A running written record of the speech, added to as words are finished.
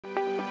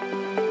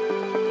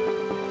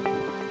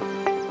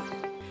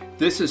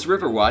This is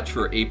Riverwatch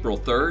for April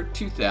 3rd,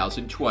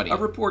 2020. A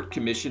report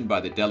commissioned by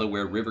the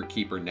Delaware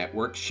Riverkeeper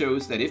Network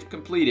shows that if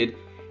completed,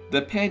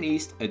 the Penn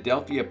East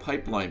Adelphia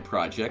pipeline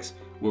projects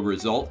will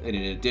result in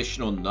an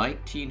additional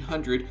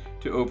 1,900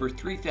 to over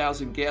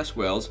 3,000 gas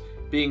wells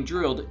being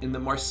drilled in the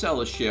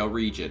Marcellus Shale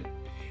region.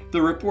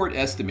 The report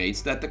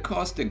estimates that the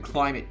cost and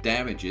climate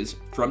damages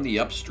from the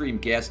upstream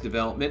gas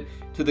development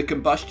to the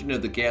combustion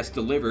of the gas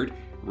delivered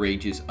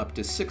ranges up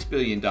to $6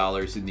 billion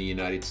in the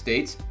United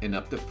States and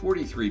up to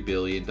 $43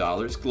 billion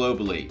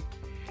globally.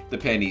 The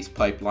Penn East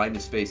pipeline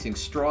is facing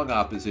strong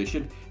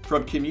opposition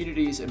from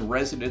communities and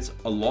residents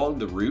along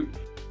the route.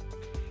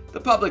 The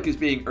public is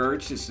being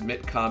urged to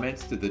submit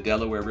comments to the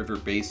Delaware River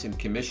Basin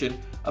Commission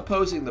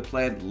opposing the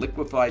planned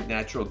liquefied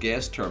natural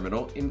gas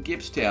terminal in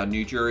Gibbstown,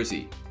 New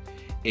Jersey.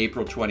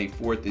 April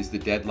 24th is the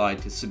deadline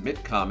to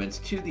submit comments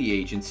to the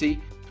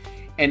agency.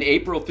 An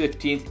April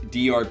 15th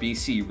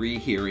DRBC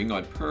rehearing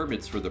on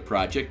permits for the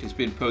project has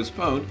been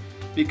postponed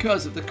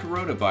because of the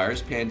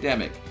coronavirus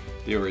pandemic.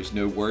 There is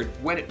no word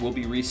when it will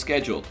be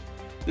rescheduled.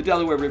 The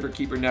Delaware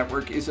Riverkeeper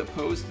Network is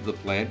opposed to the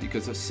plan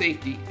because of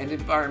safety and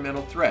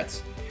environmental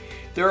threats.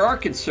 There are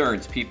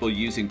concerns people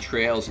using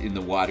trails in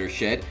the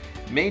watershed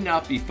may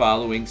not be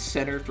following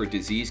Center for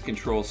Disease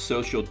Control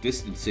social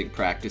distancing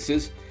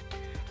practices.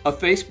 A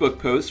Facebook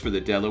post for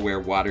the Delaware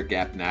Water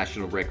Gap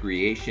National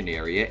Recreation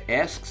Area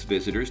asks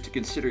visitors to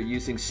consider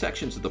using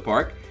sections of the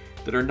park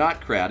that are not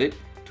crowded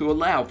to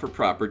allow for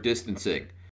proper distancing.